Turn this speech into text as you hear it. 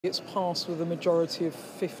It's passed with a majority of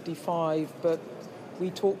 55, but we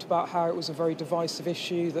talked about how it was a very divisive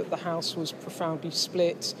issue, that the House was profoundly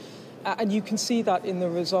split. And you can see that in the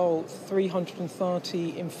result,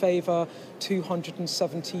 330 in favour,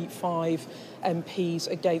 275 MPs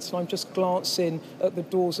against. And I'm just glancing at the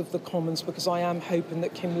doors of the Commons because I am hoping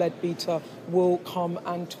that Kim Leadbeater will come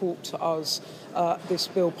and talk to us. This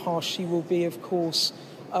bill passed. She will be, of course,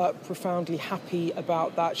 profoundly happy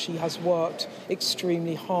about that. She has worked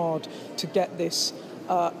extremely hard to get this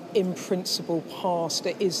in principle passed.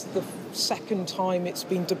 It is the second time it's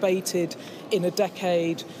been debated in a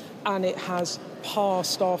decade, and it has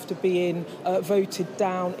passed after being voted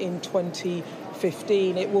down in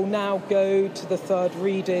 2015. It will now go to the third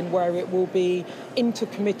reading, where it will be into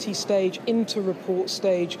committee stage, into report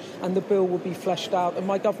stage, and the bill will be fleshed out. And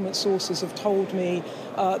my government sources have told me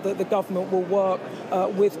that the government will work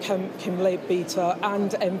with Kim Leadbeater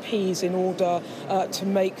and MPs in order to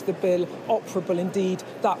make the bill operable. Indeed,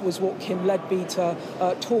 that was what Kim Leadbeater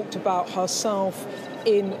talked about herself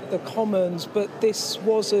in the Commons, but this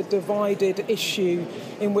was a divided issue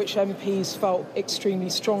in which MPs felt extremely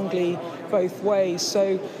strongly both ways.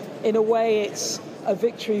 So in a way it's a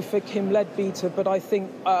victory for Kim Leadbeater, but I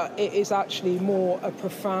think it is actually more a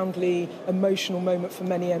profoundly emotional moment for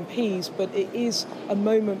many MPs, but it is a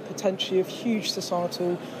moment potentially of huge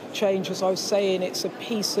societal change. As I was saying, it's a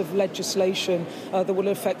piece of legislation that will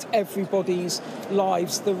affect everybody's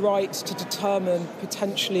lives, the right to determine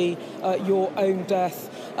potentially your own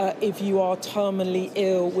death if you are terminally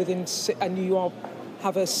ill and you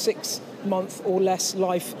have a 6-month or less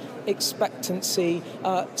life expectancy.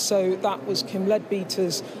 So that was Kim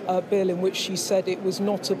Leadbeater's bill, in which she said it was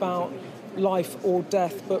not about life or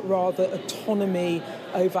death, but rather autonomy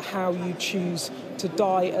over how you choose to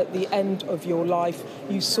die at the end of your life.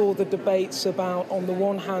 You saw the debates about, on the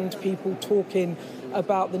one hand, people talking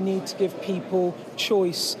about the need to give people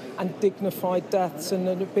choice and dignified deaths and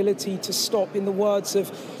an ability to stop, in the words of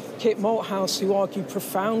Kit Malthouse, who argued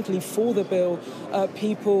profoundly for the bill,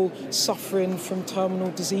 people suffering from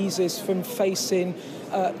terminal diseases, from facing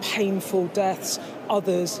painful deaths.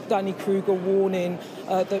 Others, Danny Kruger, warning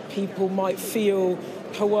that people might feel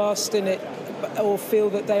coerced in it or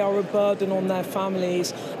feel that they are a burden on their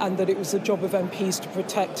families, and that it was the job of MPs to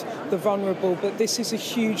protect the vulnerable. But this is a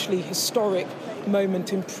hugely historic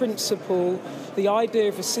moment in principle. The idea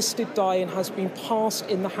of assisted dying has been passed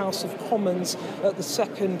in the House of Commons at the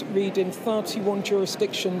second reading. 31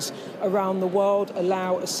 jurisdictions around the world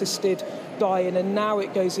allow assisted dying, and now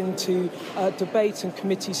it goes into debate and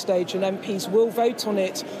committee stage, and MPs will vote on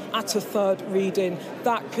it at a third reading.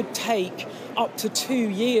 That could take up to 2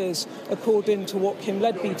 years, according to what Kim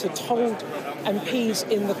Leadbeater told MPs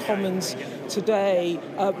in the Commons today.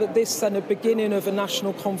 But this then a beginning of a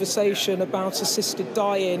national conversation about assisted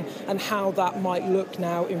dying and how that might look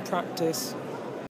now in practice.